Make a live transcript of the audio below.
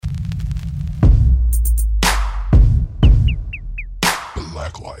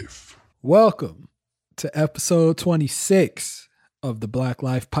Life. Welcome to episode 26 of the Black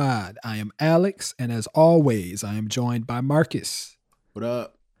Life Pod. I am Alex, and as always, I am joined by Marcus. What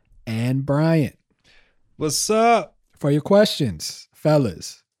up? And Bryan. What's up? For your questions,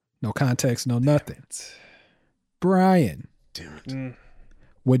 fellas. No context, no nothing. Bryan. Damn it.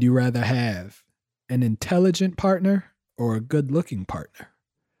 Would you rather have an intelligent partner or a good-looking partner?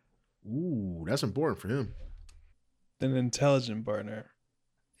 Ooh, that's important for him. An intelligent partner.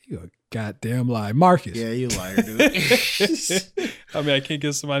 You a goddamn lie. Marcus. Yeah, you liar, dude. I mean, I can't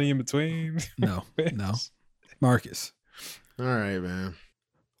get somebody in between. No. Marcus. All right, man.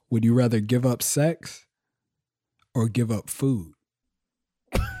 Would you rather give up sex or give up food?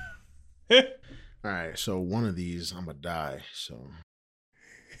 All right, so one of these, I'm going to die, so.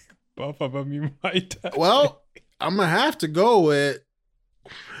 Both of them you might die. Well, I'm going to have to go with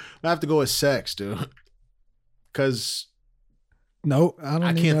sex, dude. Because No, I don't.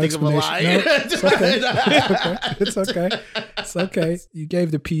 I need can't no think of a lie. explanation. No, it's okay. It's okay. You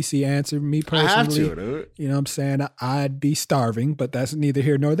gave the PC answer. Me I have personally, to, dude. you know what I'm saying? I'd be starving, but that's neither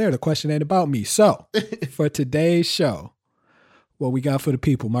here nor there. The question ain't about me. So, for today's show, what we got for the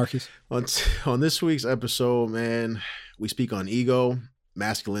people, Marcus? On this week's episode, man, we speak on ego,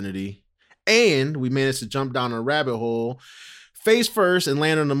 masculinity, and we managed to jump down a rabbit hole face first and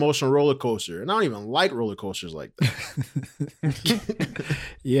land on an emotional roller coaster. And I don't even like roller coasters like that.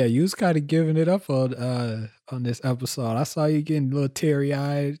 Yeah, you was kind of giving it up on this episode. I saw you getting a little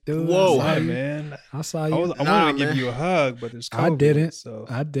teary-eyed, dude. Whoa, Why, man? I saw I you. wanted to give you a hug, but there's COVID, I didn't. So.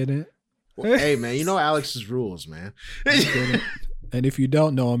 I didn't. Well, hey, man, you know Alex's rules, man. I didn't. And if you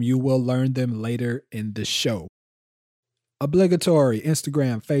don't know them, you will learn them later in the show. Obligatory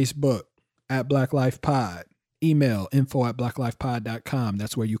Instagram, Facebook, at Black Life Pod. Email info@blacklifepod.com.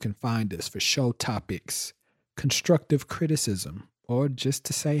 That's where you can find us for show topics, constructive criticism, or just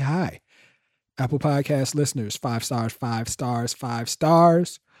to say hi. Apple Podcast listeners, 5 stars, 5 stars, 5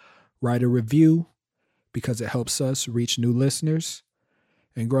 stars. Write a review because it helps us reach new listeners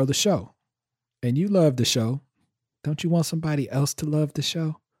and grow the show. And you love the show. Don't you want somebody else to love the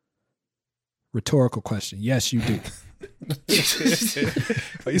show? Rhetorical question. Yes, you do.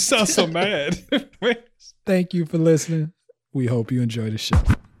 You sound so mad. Thank you for listening. We hope you enjoy the show.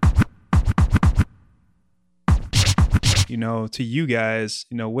 You know, to you guys,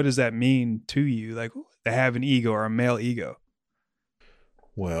 you know, what does that mean to you? Like to have an ego or a male ego?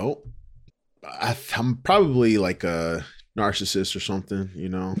 Well, I'm probably like a narcissist or something, you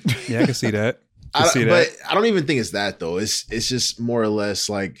know? Yeah, I can see that. But I don't even think it's that, though. It's just more or less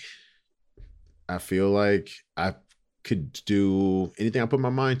like I feel like I could do anything I put my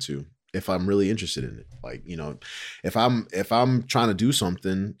mind to if I'm really interested in it. Like, you know, if I'm trying to do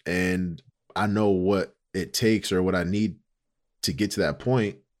something and I know what it takes or what I need to get to that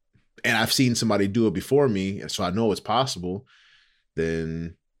point, and I've seen somebody do it before me, so I know it's possible,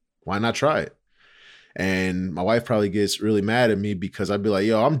 then why not try it? And my wife probably gets really mad at me because I'd be like,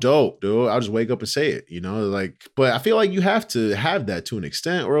 yo, I'm dope, dude. I'll just wake up and say it, you know, like, but I feel like you have to have that to an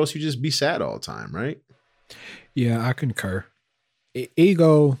extent or else you just be sad all the time, right? Yeah, I concur.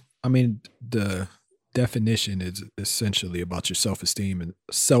 Ego, I mean, the definition is essentially about your self-esteem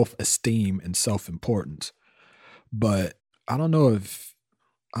and self-importance. But I don't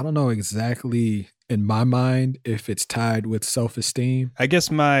know exactly in my mind if it's tied with self-esteem. I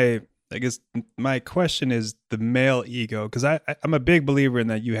guess my question is the male ego, because I'm a big believer in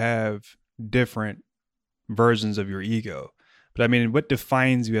that you have different versions of your ego. But I mean, what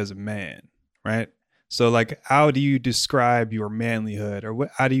defines you as a man, right? So like, how do you describe your manlyhood, or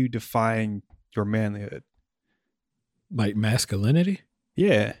how do you define your manlyhood? Like masculinity?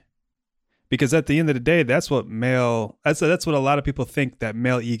 Yeah. Because at the end of the day, that's what a lot of people think that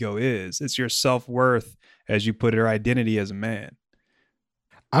male ego is. It's your self-worth, as you put it, or identity as a man.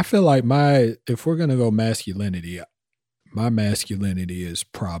 I feel like if we're going to go masculinity, my masculinity is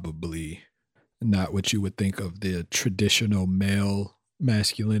probably not what you would think of the traditional male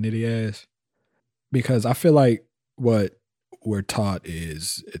masculinity as. Because I feel like what we're taught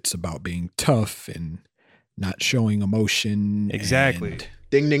is it's about being tough and not showing emotion. Exactly.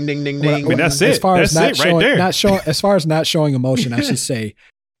 Ding, ding, ding, ding, ding. I mean, that's it. As far as That's not it right showing, there. as far as not showing emotion, I should say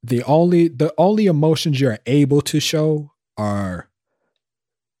the only emotions you're able to show are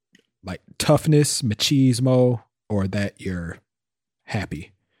like toughness, machismo, or that you're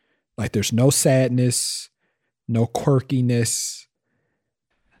happy. Like there's no sadness, no quirkiness,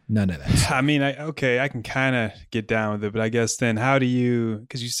 none of that. I mean, I can kind of get down with it, but I guess then how do you,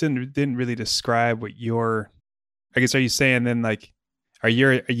 because you didn't really describe what are you saying then, like,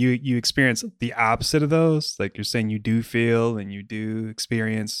 you experience the opposite of those? Like you're saying you do feel and you do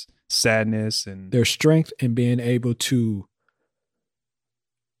experience sadness and There's strength in being able to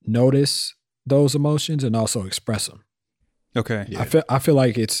notice those emotions and also express them. okay. Yeah. I feel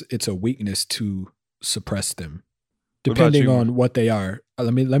like it's a weakness to suppress them, What about depending you? on what they are.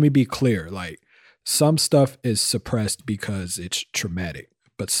 Let me be clear. Like some stuff is suppressed because it's traumatic,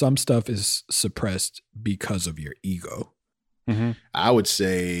 but some stuff is suppressed because of your ego. Mm-hmm. I would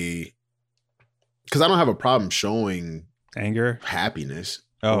say, because I don't have a problem showing Anger. happiness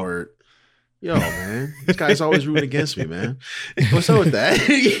Oh. or, yo, man, this guy's always rooting against me, man. What's up with that?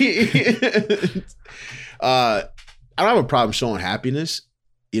 I don't have a problem showing happiness,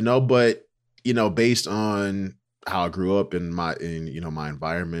 but based on how I grew up in my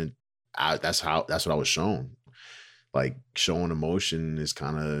environment, that's what I was shown. Like showing emotion is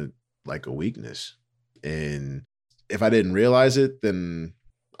kind of like a weakness, and if I didn't realize it, then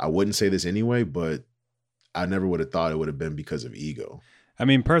I wouldn't say this anyway. But I never would have thought it would have been because of ego. I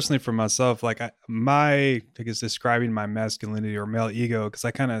mean, personally for myself, like I guess describing my masculinity or male ego, because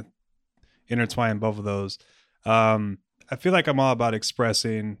I kind of intertwine both of those. I feel like I'm all about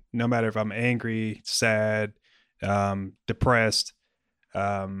expressing, no matter if I'm angry, sad, depressed,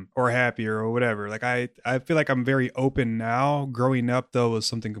 or happy or whatever. Like I feel like I'm very open now. Growing up though was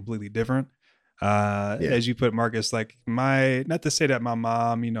something completely different. As you put, Marcus, like not to say that my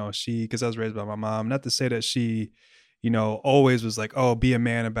mom, because I was raised by my mom, not to say that she, always was like, oh, be a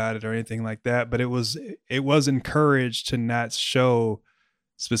man about it or anything like that. But it was encouraged to not show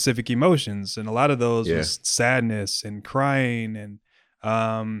specific emotions. And a lot of those was sadness and crying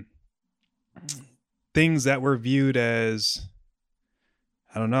and things that were viewed as,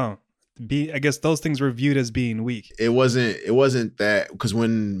 I don't know, I guess those things were viewed as being weak. It wasn't that, because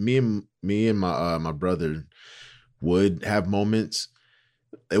when me and my brother would have moments,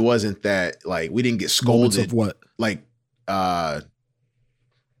 it wasn't that like we didn't get scolded. Moments of what? Like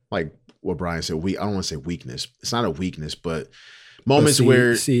what Bryan said, I don't want to say weakness. It's not a weakness, but moments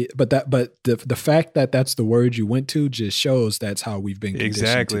where the fact that that's the word you went to just shows that's how we've been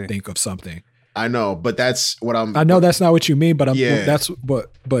conditioned to think of something. I know, but that's what I know that's not what you mean, but that's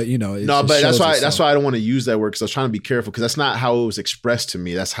what. But no, but that's why I don't want to use that word, because I was trying to be careful, because that's not how it was expressed to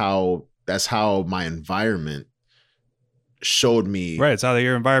me. That's how my environment showed me. Right, it's how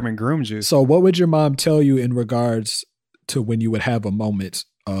your environment groomed you. So, what would your mom tell you in regards to when you would have a moment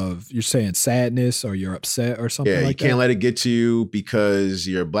of, you're saying sadness or you're upset or something like that? You can't let it get to you because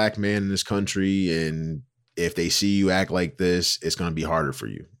you're a black man in this country, and if they see you act like this, it's going to be harder for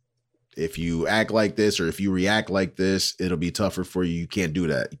you. If you act like this or if you react like this, it'll be tougher for you. You can't do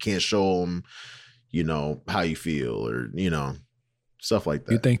that. You can't show them, how you feel or, stuff like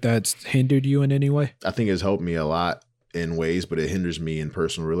that. You think that's hindered you in any way? I think it's helped me a lot in ways, but it hinders me in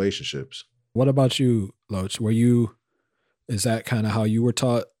personal relationships. What about you, Loach? Is that kind of how you were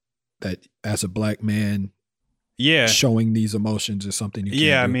taught, that as a black man, showing these emotions is something you can't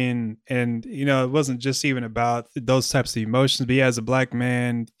do? I mean, and it wasn't just even about those types of emotions, but as a black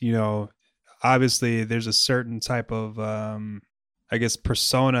man, obviously there's a certain type of I guess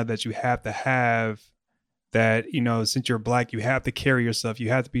persona that you have to have, that since you're black, you have to carry yourself, you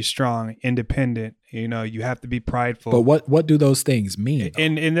have to be strong, independent, you have to be prideful. But what do those things mean?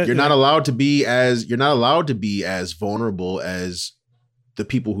 And you're not allowed to be as vulnerable as the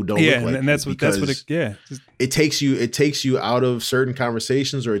people who don't look like and that's you, it it takes you out of certain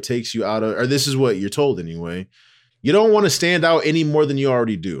conversations, or it takes you out of, or this is what you're told anyway. You don't want to stand out any more than you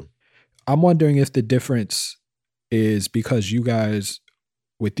already do. I'm wondering if the difference is because you guys,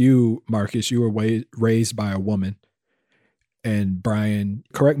 with you, Marcus, you were raised by a woman, and Bryan,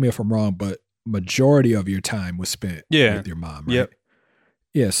 correct me if I'm wrong, but majority of your time was spent with your mom, right? Yep.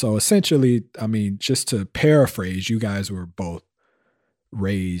 Yeah. So essentially, I mean, just to paraphrase, you guys were both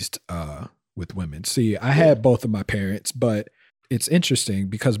raised with women. See, I had both of my parents, but it's interesting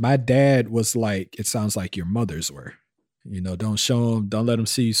because my dad was like, it sounds like your mothers were, don't show them, don't let them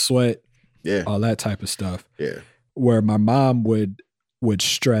see you sweat, all that type of stuff. Yeah. Where my mom would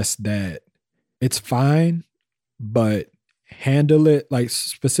stress that it's fine, but handle it, like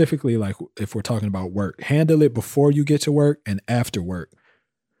specifically, like if we're talking about work, handle it before you get to work and after work,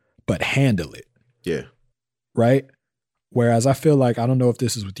 but handle it. Yeah. Right. Whereas I feel like, I don't know if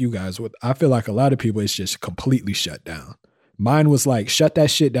this is with you guys, I feel like a lot of people, it's just completely shut down. Mine was like, shut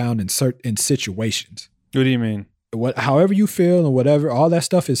that shit down in situations. What do you mean? However you feel and whatever, all that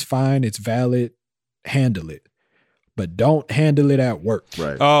stuff is fine. It's valid. Handle it. But don't handle it at work.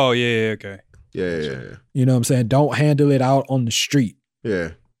 Right. Oh, yeah, okay. Yeah. You know what I'm saying? Don't handle it out on the street.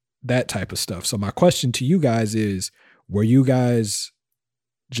 Yeah. That type of stuff. So my question to you guys is, were you guys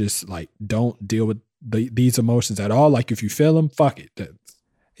just like don't deal with these emotions at all. Like if you feel them, fuck it.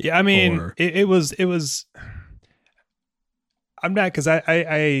 Yeah, I mean, it was. I'm not, because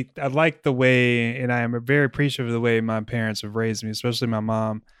I like the way, and I am very appreciative of the way my parents have raised me, especially my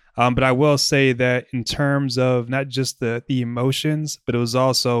mom. But I will say that in terms of not just the emotions, but it was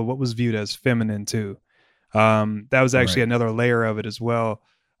also what was viewed as feminine too. That was actually another layer of it as well.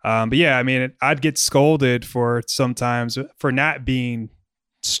 But yeah, I mean, I'd get scolded for sometimes for not being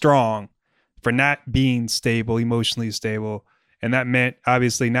strong, for not being stable, emotionally stable. And that meant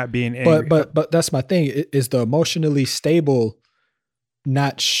obviously not being angry. But that's my thing. Is the emotionally stable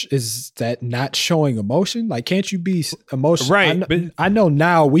is that not showing emotion? Like, can't you be emotional? Right. I know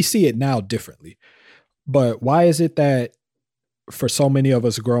now we see it now differently, but why is it that for so many of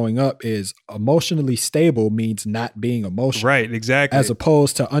us growing up is emotionally stable means not being emotional? Right, exactly. As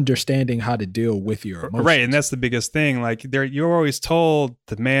opposed to understanding how to deal with your emotions. Right, and that's the biggest thing. Like you're always told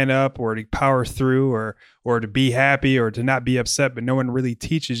to man up or to power through or to be happy or to not be upset, but no one really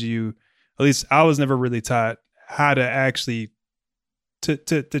teaches you. At least I was never really taught how to actually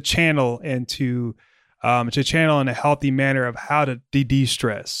to channel and to channel in a healthy manner of how to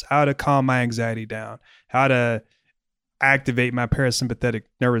de-stress, how to calm my anxiety down, how to activate my parasympathetic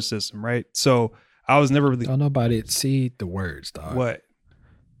nervous system, right? So I was never really... Don't nobody see the words, dog. What?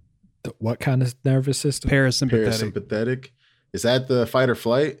 What kind of nervous system? Parasympathetic. Is that the fight or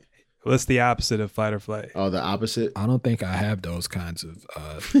flight? What's the opposite of fight or flight? Oh, the opposite? I don't think I have those kinds of...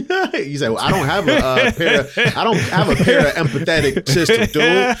 You say, well, I don't have a paraempathetic system,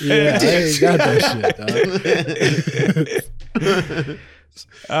 dude. Yeah, I ain't got that shit,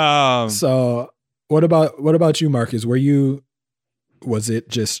 dog. So what about you, Marcus? Was it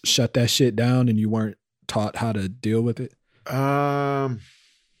just shut that shit down and you weren't taught how to deal with it? Yeah,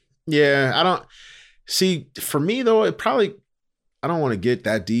 I don't see. For me though, I don't want to get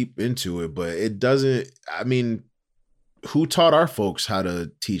that deep into it, but it doesn't. I mean, who taught our folks how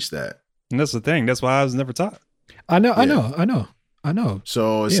to teach that? And that's the thing. That's why I was never taught. I know.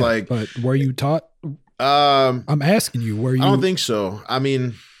 So it's like, but were you taught? I'm asking you, were you? I don't think so. I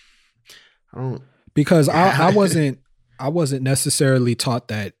mean, I don't, because I wasn't necessarily taught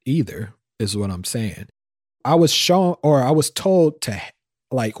that either, is what I'm saying. I was shown, or I was told to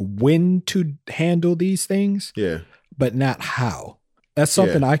like when to handle these things. Yeah. But not how. That's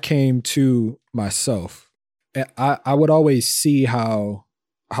something I came to myself. I would always see how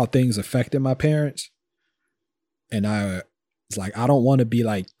things affected my parents. And I was like, I don't want to be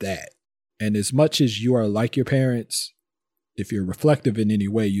like that. And as much as you are like your parents, if you're reflective in any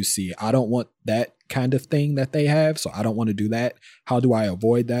way, you see, I don't want that kind of thing that they have. So I don't want to do that. How do I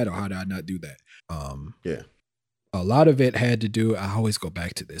avoid that? Or how do I not do that? Yeah. A lot of it had to do, I always go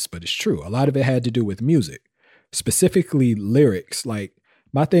back to this, but it's true. A lot of it had to do with music. Specifically lyrics. Like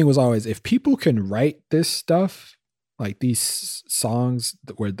my thing was always, if people can write this stuff, like these songs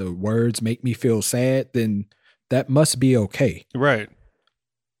where the words make me feel sad, then that must be okay. Right.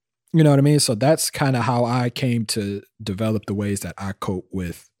 You know what I mean? So that's kind of how I came to develop the ways that I cope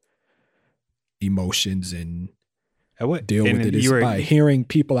with emotions and deal with it, is by hearing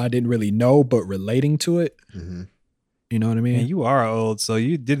people I didn't really know, but relating to it. Mm-hmm. You know what I mean? Man, you are old. So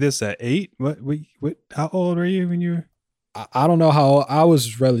you did this at 8? What? How old were you when you were? I don't know how. I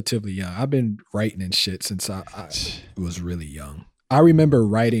was relatively young. I've been writing and shit since I was really young. I remember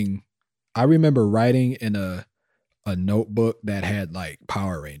writing in a notebook that had like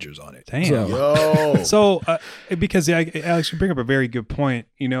Power Rangers on it. Damn. So because Alex, you bring up a very good point.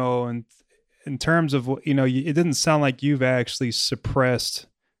 You know, and in terms of what, you know, it didn't sound like you've actually suppressed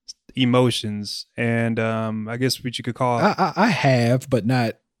emotions, and I guess what you could call I have, but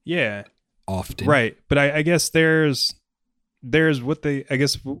not often, right? But I guess there's what we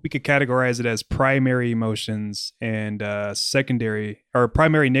could categorize it as primary emotions and secondary, or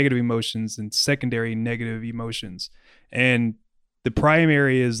primary negative emotions and secondary negative emotions. And the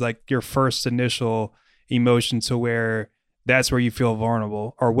primary is like your first initial emotion, to where that's where you feel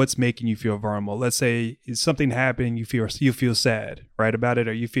vulnerable, or what's making you feel vulnerable. Let's say it's something happening, you feel sad, right, about it,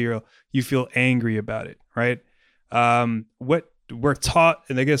 or you feel angry about it, right? What we're taught,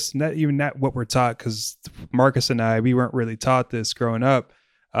 and I guess not what we're taught, because Marcus and I, we weren't really taught this growing up,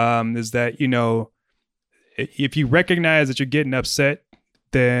 is that, you know, if you recognize that you're getting upset,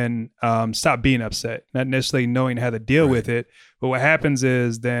 then stop being upset, not necessarily knowing how to deal with it. But what happens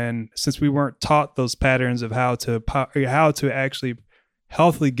is, then, since we weren't taught those patterns of how to actually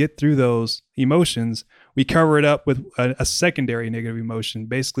healthily get through those emotions, we cover it up with a secondary negative emotion,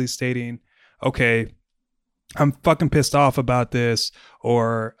 basically stating, okay, I'm fucking pissed off about this,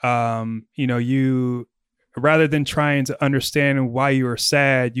 or you know, rather than trying to understand why you are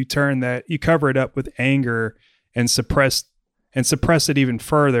sad, you cover it up with anger and suppress it even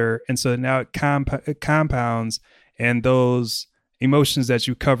further. And so now it compounds, and those emotions that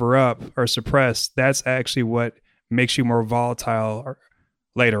you cover up or suppress, that's actually what makes you more volatile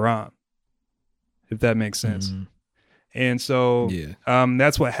later on, if that makes sense. Mm-hmm. And so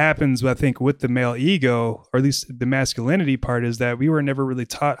that's what happens, I think, with the male ego, or at least the masculinity part, is that we were never really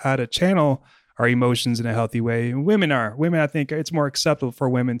taught how to channel our emotions in a healthy way. Women, I think it's more acceptable for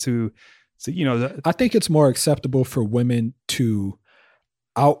women to I think it's more acceptable for women to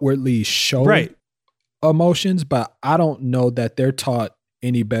outwardly show emotions, but I don't know that they're taught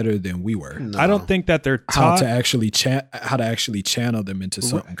any better than we were. No. I don't think that they're taught how to actually channel them into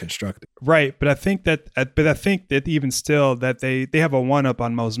something constructive. Right, but I think that even still that they have a one up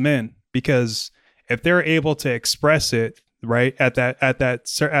on most men, because if they're able to express it right at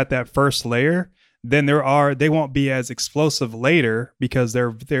that first layer, then they won't be as explosive later because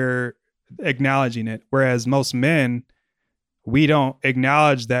they're acknowledging it. Whereas most men, we don't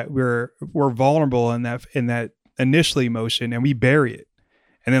acknowledge that we're vulnerable in that initial emotion, and we bury it.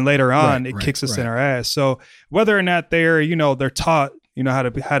 And then later on, it kicks us in our ass. So whether or not they're taught, how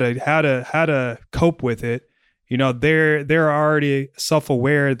to cope with it, they're already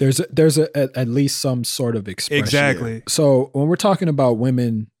self-aware. There's at least some sort of expression. Exactly. So when we're talking about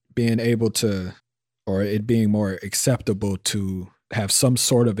women being able to, or it being more acceptable to have some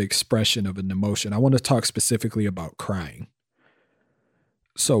sort of expression of an emotion, I want to talk specifically about crying.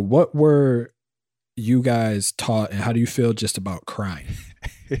 So what were you guys taught, and how do you feel just about crying?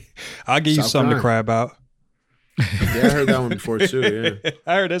 I'll give you something to cry about. Yeah, I heard that one before too. Yeah,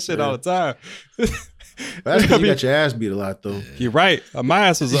 I heard that shit all the time. That's because you got your ass beat a lot, though. You're right. My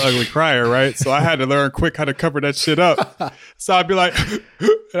ass was an ugly crier, right? So I had to learn quick how to cover that shit up. So I'd be like,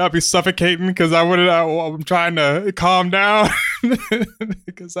 and I'd be suffocating because I'm trying to calm down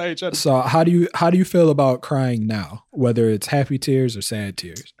because I ain't trying to. So how do you feel about crying now, whether it's happy tears or sad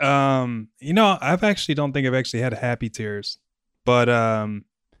tears? I've actually don't think I've actually had happy tears, but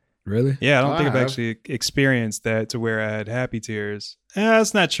really? Yeah, I don't think I've actually experienced that to where I had happy tears.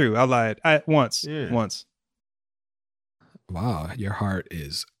 That's not true. I lied. Once. Wow, your heart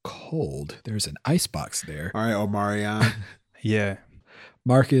is cold. There's an icebox there. All right, Omarion. Yeah.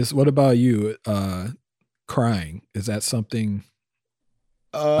 Marcus, what about you? Crying, is that something?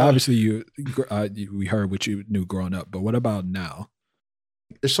 Obviously, we heard what you knew growing up, but what about now?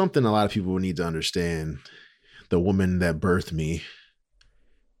 There's something a lot of people need to understand. The woman that birthed me,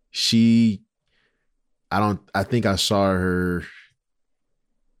 I think I saw her.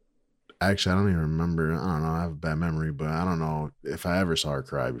 Actually, I don't even remember. I don't know. I have a bad memory, but I don't know if I ever saw her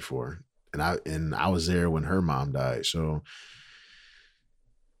cry before. And I was there when her mom died. So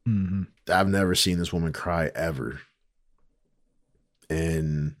I've never seen this woman cry ever.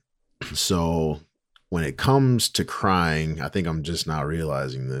 And so when it comes to crying, I think I'm just not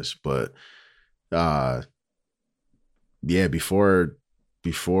realizing this, but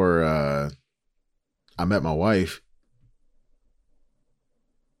before I met my wife,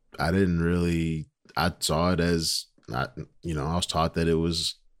 I saw it as not, I was taught that it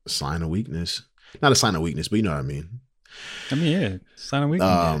was a sign of weakness. Not a sign of weakness, but you know what I mean. Yeah, sign of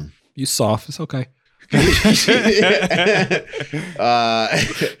weakness. You soft, it's okay.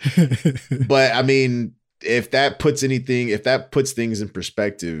 But I mean, if that puts things in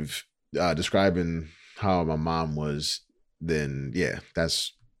perspective, describing how my mom was, then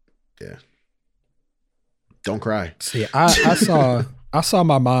don't cry. See, I saw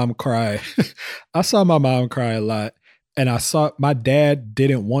my mom cry. I saw my mom cry a lot, and I saw my dad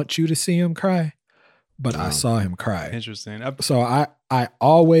didn't want you to see him cry, but I saw him cry. Interesting. So I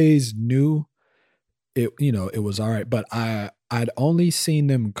always knew it. It was all right, but I'd only seen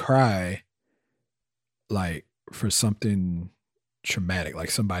them cry like for something traumatic,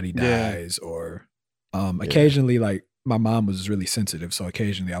 like somebody dies, or occasionally, like my mom was really sensitive, so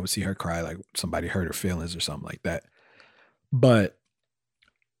occasionally I would see her cry like somebody hurt her feelings or something like that. But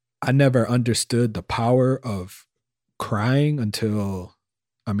I never understood the power of crying until,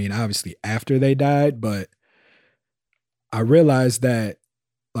 obviously after they died, but I realized that,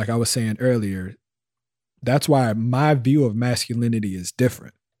 like I was saying earlier, that's why my view of masculinity is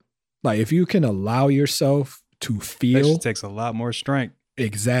different. Like if you can allow yourself to feel. That just takes a lot more strength.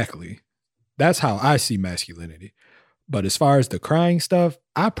 Exactly. That's how I see masculinity. But as far as the crying stuff,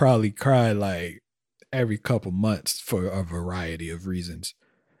 I probably cry like every couple months for a variety of reasons.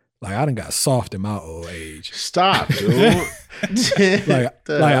 Like I done got soft in my old age. Stop, dude. like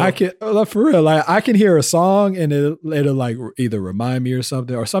I can, for real, like I can hear a song and it'll like either remind me or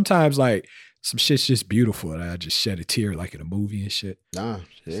something, or sometimes like some shit's just beautiful, and I just shed a tear like in a movie and shit. Nah,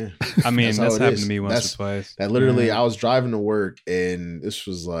 yeah. I mean, that's happened is. to me once or twice. That literally, Yeah. I was driving to work, and this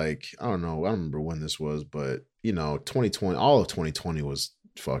was like, I don't know, I don't remember when this was, but 2020, all of 2020 was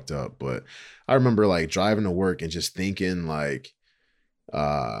fucked up. But I remember like driving to work and just thinking like,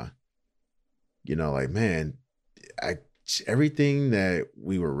 like, man, everything that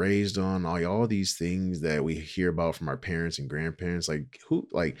we were raised on, all these things that we hear about from our parents and grandparents,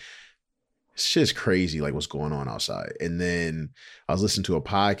 shit's crazy, like what's going on outside. And then I was listening to a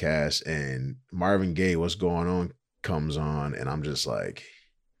podcast and Marvin Gaye, What's Going On comes on, and I'm just like,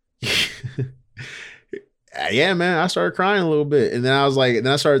 yeah, man, I started crying a little bit. And then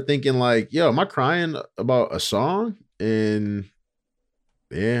I started thinking like, yo, am I crying about a song? And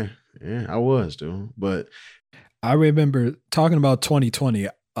yeah, I was, dude. But I remember talking about 2020.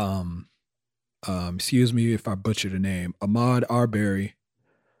 Excuse me if I butcher the name. Ahmaud Arbery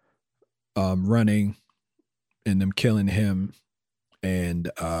running and them killing him, and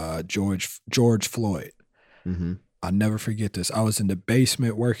George Floyd. mm-hmm. I'll never forget this. I was in the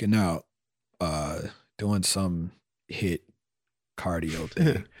basement working out, doing some hit cardio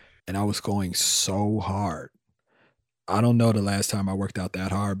thing, and I was going so hard. I don't know the last time I worked out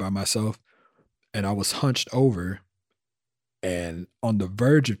that hard by myself. And I was hunched over and on the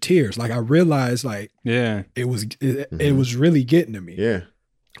verge of tears. Like I realized like it was really getting to me. Yeah.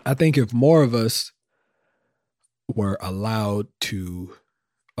 I think if more of us were allowed to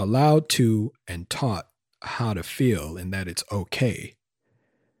and taught how to feel and that it's okay,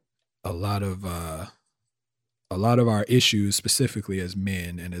 a lot of our issues, specifically as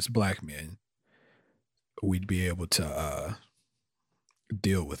men and as Black men, we'd be able to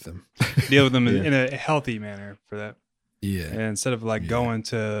deal with them in a healthy manner for that. Yeah. And instead of like going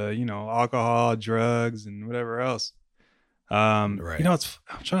to, alcohol, drugs and whatever else. Right. I'm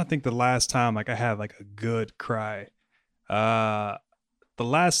trying to think the last time like I had like a good cry. The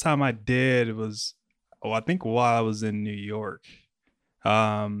last time I did was, I think while I was in New York,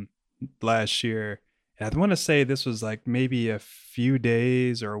 last year. And I want to say this was like maybe a few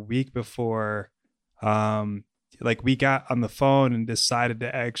days or a week before, like we got on the phone and decided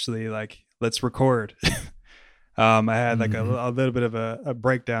to actually like, let's record. I had like a little bit of a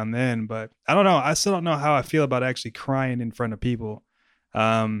breakdown then, but I don't know. I still don't know how I feel about actually crying in front of people.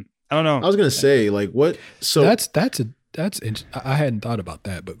 I don't know. I was going to say like what? So I hadn't thought about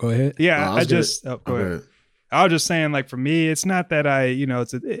that, but go ahead. Yeah. Go ahead. I was just saying like, for me, it's not that I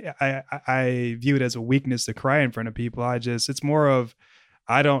view it as a weakness to cry in front of people. It's more of,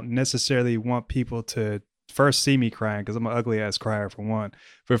 I don't necessarily want people to first see me crying because I'm an ugly ass crier for one,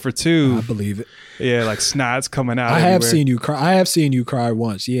 but for two, I believe it. Yeah, like snot's coming out. I have seen you cry. I have seen you cry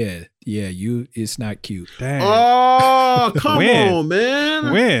once. Yeah, it's not cute. Dang. Oh, come on,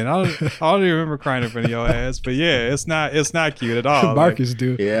 man. When I don't even remember crying in front of your ass, but yeah, it's not cute at all. Marcus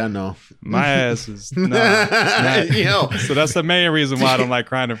do. Yeah, I know. My ass is not. Yo. So that's the main reason why I don't like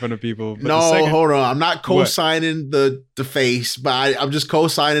crying in front of people. But hold on. I'm not co-signing the face, but I'm just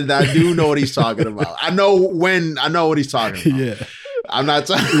co-signing that I do know what he's talking about. I know what he's talking about. Yeah. I'm not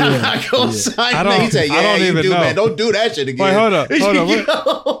co-signing. I don't even know. Man. Don't do that shit again. Wait, hold up.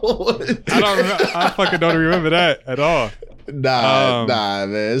 I fucking don't remember that at all. Nah,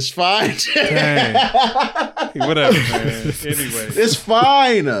 man. It's fine. Dang. Whatever, man. Anyway. It's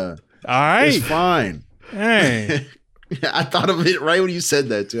fine. All right. It's fine. Dang. I thought of it right when you said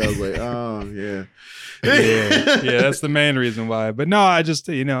that too. I was like, oh, yeah. Yeah, that's the main reason why. But no, I just,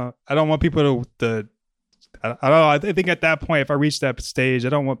 I don't want people to I don't know. I think at that point, if I reach that stage, I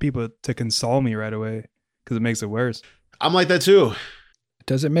don't want people to console me right away because it makes it worse. I'm like that too.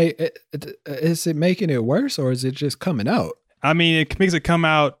 Does it make it? Is it making it worse, or is it just coming out? I mean, it makes it come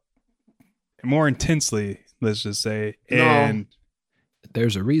out more intensely. Let's just say, and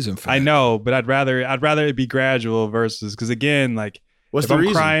there's a reason for. I know, but I'd rather it be gradual versus because again, like what's if the I'm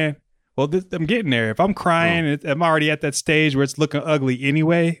reason? crying, well, I'm getting there. If I'm crying, I'm already at that stage where it's looking ugly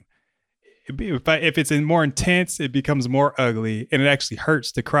anyway. If it's more intense, it becomes more ugly, and it actually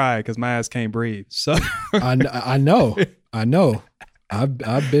hurts to cry because my ass can't breathe. So I know.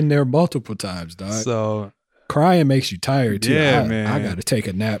 I've been there multiple times, dog. So crying makes you tired too. Yeah, man. I got to take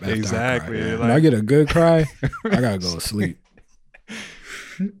a nap after exactly. I cry. When I get a good cry, I gotta go to sleep.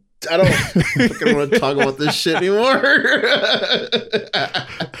 I don't fucking want to talk about this shit anymore.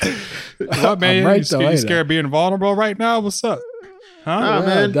 What, man? You scared of being vulnerable right now? What's up? Huh? Nah,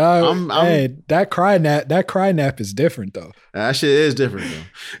 man. Dog, hey, that cry nap is different though. That shit is different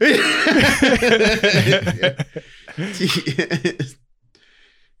though.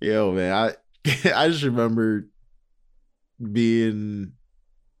 Yo, man, I just remember being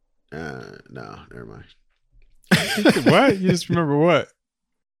No, never mind. What? You just remember what?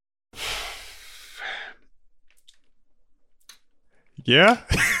 Yeah.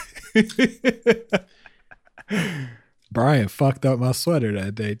 Bryan fucked up my sweater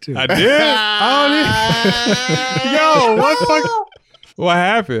that day too. I did. Yo, what fuck? What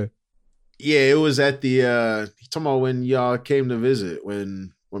happened? Yeah, it was at the. You talking about when y'all came to visit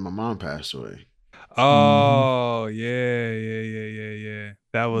when my mom passed away? Oh, yeah.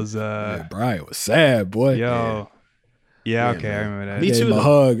 That was Yeah, Bryan was sad, boy. yo. Yeah, okay, man. I remember that. Me Gave too, him a though.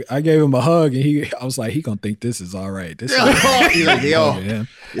 hug. I gave him a hug, and I was like, he gonna think this is all right. This is He's like, yo,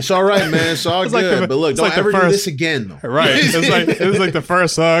 it's all right, man. It's all It's like good. the- but look, it's don't like the ever do first- this again, though. Right. It was like the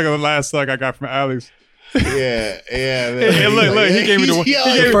first hug or the last hug I got from Alex. Yeah, man. And look, he gave me the one. Yo,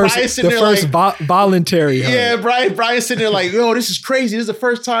 He gave me Bryan the sitting there first like, voluntary hug. yeah, Brian sitting there like, yo, this is crazy. This is the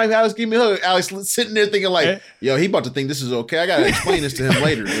first time Alex gave me a hug. Alex sitting there thinking like, yo, he about to think this is okay. I gotta explain this to him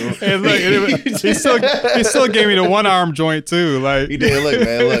later, dude. And look, he still gave me the one arm joint too. Like He did. Look,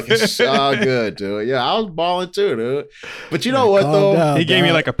 man, look, it's all good, dude. Yeah, I was balling too, dude. But you know what calm though? down. he gave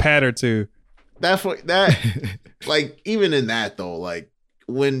me like a pat or two. That's what that like even in that though, like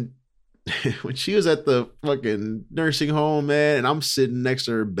when she was at the fucking nursing home, man, and I'm sitting next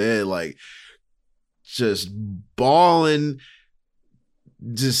to her bed, like just bawling,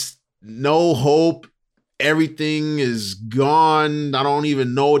 just no hope. Everything is gone. I don't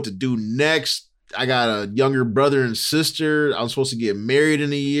even know what to do next. I got a younger brother and sister. I was supposed to get married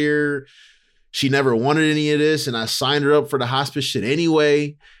in a year. She never wanted any of this, and I signed her up for the hospice shit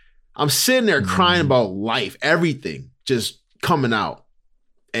anyway. I'm sitting there crying about life, everything just coming out.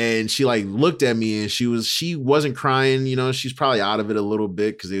 And she like looked at me and she wasn't crying, you know, she's probably out of it a little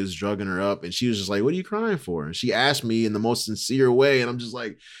bit because they was drugging her up. And she was just like, what are you crying for? And she asked me in the most sincere way. And I'm just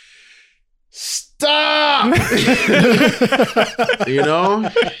like, stop, you know?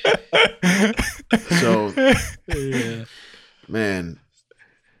 So, Yeah. man,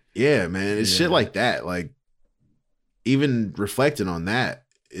 it's shit like that. Like, even reflecting on that,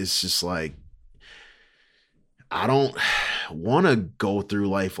 it's just like, I don't want to go through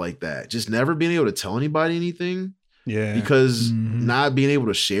life like that. Just never being able to tell anybody anything. Yeah. Because not being able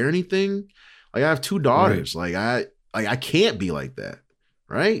to share anything. Like I have 2 daughters. Right. I can't be like that.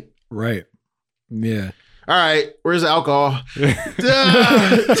 Right? Right. Yeah. All right. Where's the alcohol?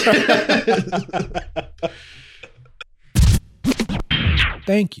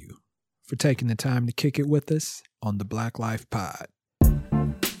 Thank you for taking the time to kick it with us on the Black Life Pod.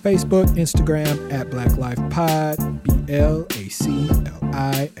 Facebook, Instagram at Black Life Pod, BLACLIFEPOD.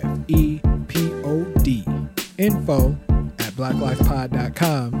 Info at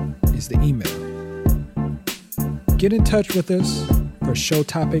blacklifepod.com is the email. Get in touch with us for show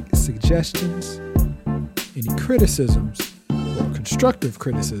topic suggestions, any criticisms or constructive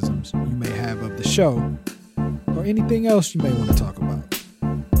criticisms you may have of the show, or anything else you may want to talk about.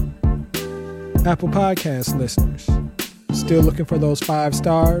 Apple Podcast listeners, still looking for those 5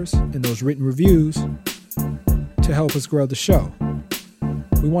 stars and those written reviews to help us grow the show.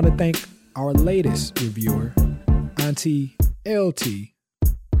 We want to thank our latest reviewer, Auntie LT,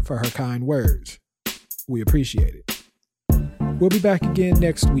 for her kind words. We appreciate it. We'll be back again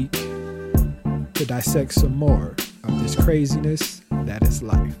next week to dissect some more of this craziness that is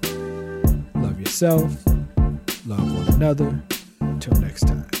life. Love yourself, love one another. Until next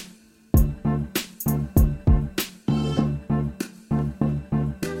time.